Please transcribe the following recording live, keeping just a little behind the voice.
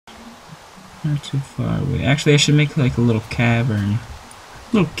Not too far away. Actually, I should make like a little cavern.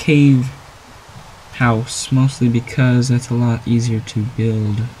 Little cave house, mostly because that's a lot easier to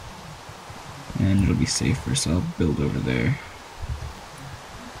build. And it'll be safer, so I'll build over there.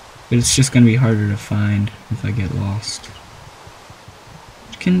 But it's just gonna be harder to find if I get lost.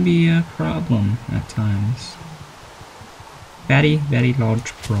 Which can be a problem at times. Very, very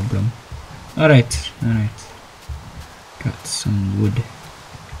large problem. Alright, alright. Got some wood.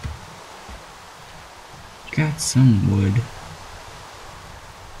 Got some wood.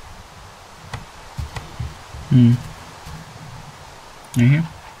 Right here?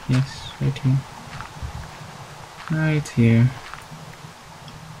 Yes, right here. Right here.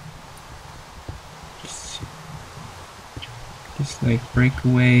 Just like break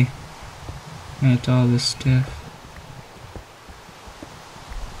away at all this stuff.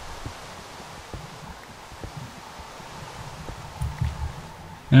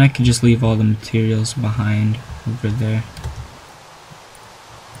 And I could just leave all the materials behind over there.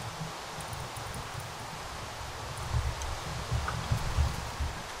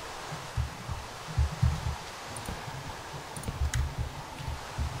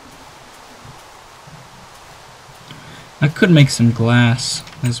 I could make some glass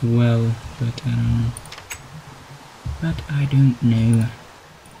as well, but I don't know. But I don't know.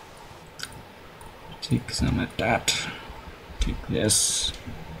 Take some of that. Take this.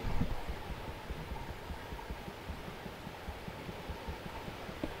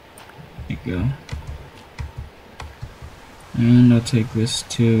 There you go. And I'll take this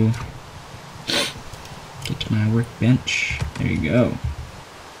too. Get to my workbench. There you go.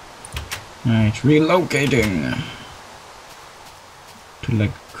 Alright, relocating to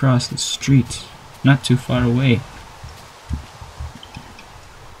like across the street, not too far away.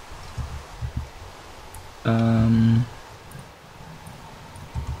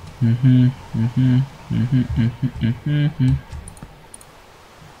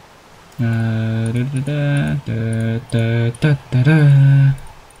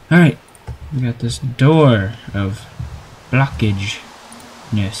 Alright, we got this door of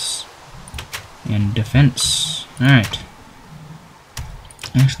blockageness and defense. Alright.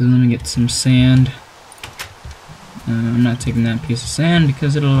 Actually, let me get some sand. I'm not taking that piece of sand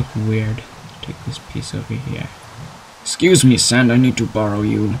because it'll look weird. Take this piece over here. Excuse me, sand, I need to borrow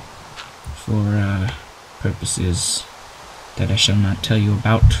you for purposes that I shall not tell you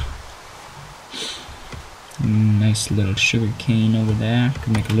about. Nice little sugar cane over there.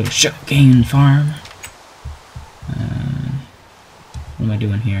 Could make a little sugar cane farm. What am I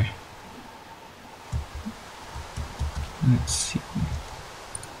doing here? Let's see.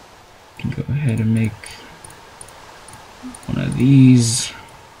 I can go ahead and make one of these.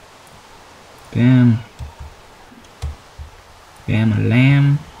 Bam. Bam a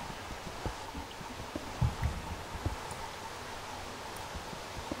lamb.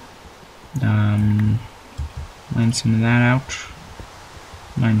 Mine some of that out.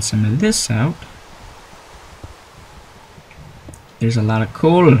 Mine some of this out. There's a lot of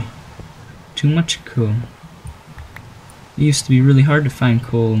coal. Too much coal. It used to be really hard to find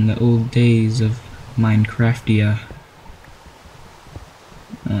coal in the old days of Minecraftia.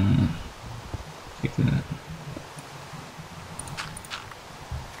 Take that.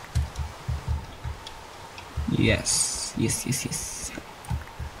 Yes, yes, yes, yes.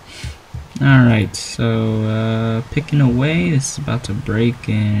 Alright, so picking away. This is about to break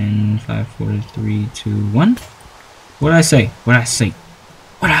in 5, 4, 3, 2, 1. What'd I say? What'd I say?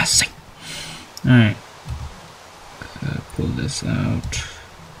 What'd I say? Alright. Pull this out.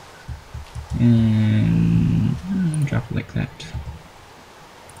 And drop it like that.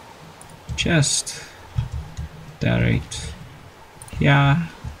 Chest. That right. Yeah.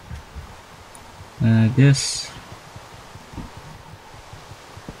 This.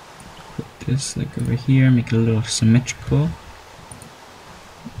 Put this like over here, make it a little symmetrical.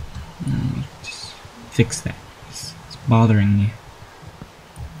 Just fix that. It's bothering me.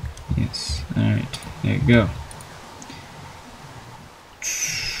 Yes. Alright. There you go.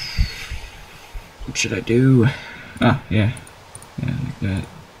 What should I do? Ah, yeah. Yeah, like that.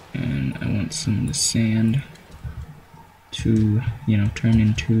 And I want some of the sand to, you know, turn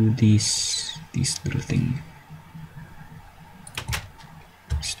into these little thing.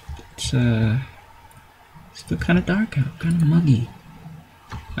 It's still kind of dark out, kind of muggy.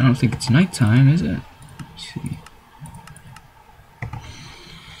 I don't think it's nighttime, is it? Let's see.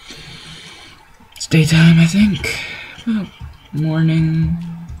 It's daytime, I think. Well, morning.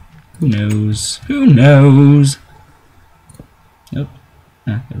 Who knows? Who knows? Nope.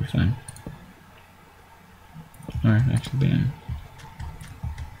 Ah, they were fine. Alright, actually, bam.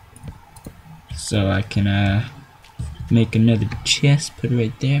 so I can make another chest, put it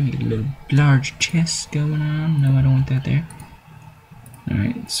right there, make a little large chest going on. No, I don't want that there.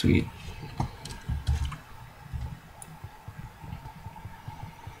 Alright, sweet.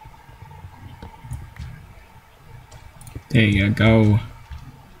 There you go.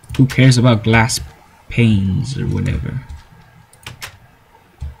 Who cares about glass panes or whatever?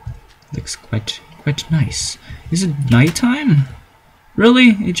 Looks quite nice. Is it nighttime?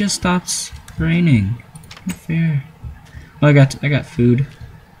 Really? It just stops raining. Not fair. Well, I got food.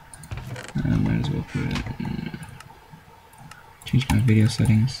 Might as well put it. Change my video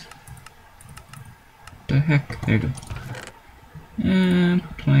settings. What the heck? There you go. And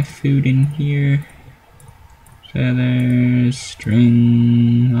put my food in here. Feathers,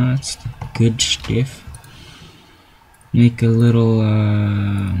 string, oh, that's good stuff. Make a little,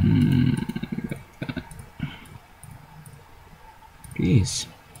 jeez,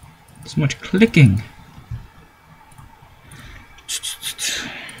 so much clicking.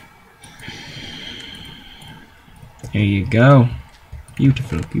 There you go.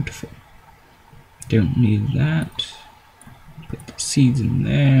 Beautiful, beautiful. Don't need that. Put the seeds in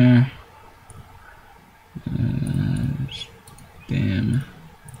there.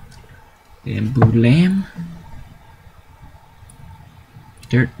 Bamboo lamb.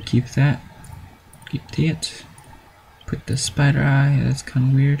 Dirt, keep that. Keep that. Put the spider eye, that's kind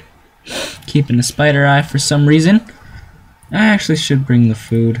of weird. Keeping the spider eye for some reason. I actually should bring the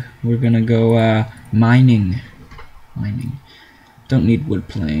food. We're gonna go mining. Don't need wood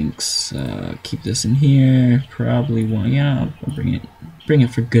planks. Keep this in here. Probably won't. Yeah, I'll bring it. Bring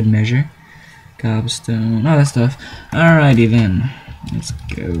it for good measure. Cobblestone, all that stuff. Alrighty then, let's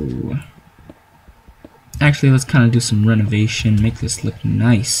go. Actually, let's kind of do some renovation, make this look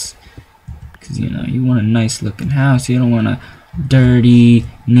nice. Cause you know, you want a nice looking house. You don't want a dirty,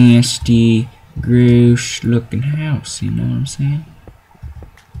 nasty, gross looking house. You know what I'm saying?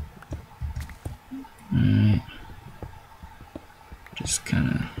 Alright. Just kind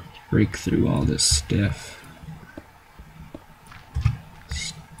of break through all this stuff.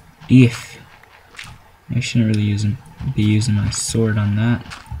 I shouldn't really be using my sword on that.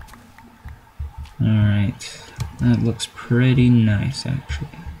 Alright, that looks pretty nice actually.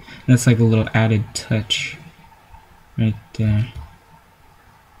 That's like a little added touch right there.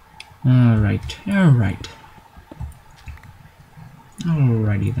 Alright. Alrighty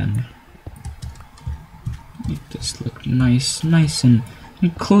then. Make this look nice and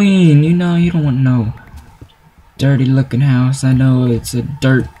clean. You know, you don't want no dirty looking house. I know it's a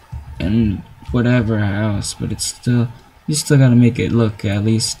dirt and whatever house, but it's still, you still gotta make it look at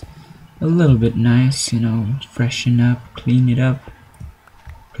least a little bit nice, you know, freshen up, clean it up.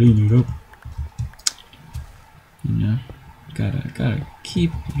 You know, gotta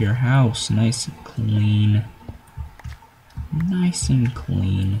keep your house nice and clean.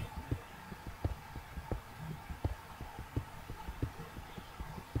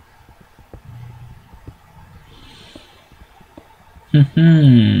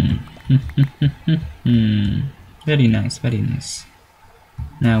 Very nice.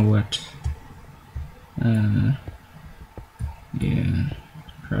 Now what? Yeah,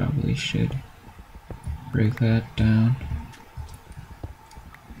 probably should break that down.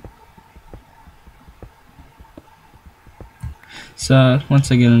 So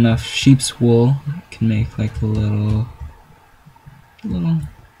once I get enough sheep's wool, I can make like a little, I don't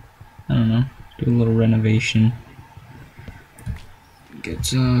know, do a little renovation.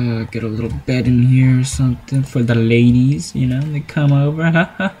 Get a little bed in here or something for the ladies, you know, they come over.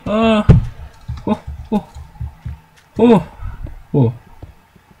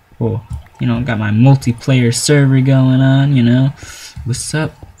 You know, got my multiplayer server going on, you know. What's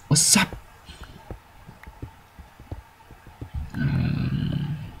up?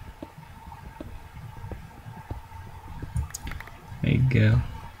 There you go.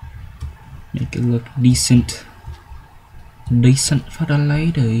 Make it look decent. Decent for the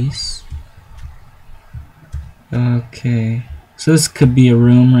ladies. Okay, so this could be a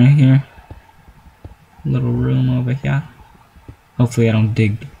room right here. Little room over here. Hopefully I don't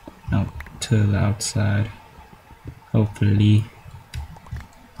dig out to the outside. Hopefully.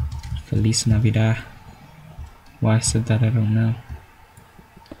 Feliz Navidad. Why I said that I don't know.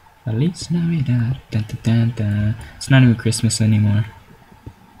 Feliz Navidad. Dun, dun, dun, dun. It's not even Christmas anymore.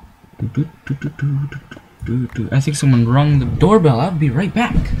 I think someone rung the doorbell. I'll be right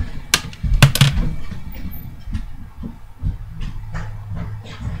back.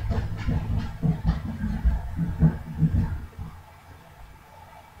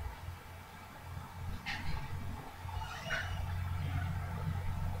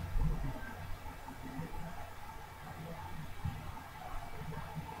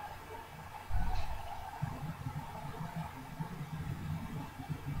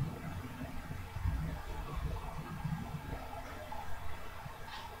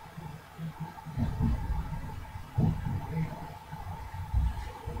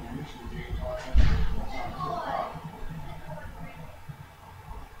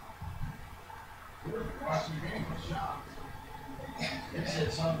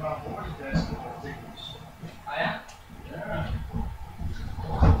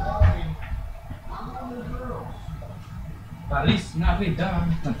 At least not be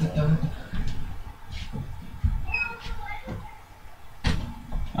done.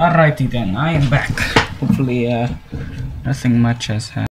 Alrighty then, I am back. Hopefully, nothing much has happened.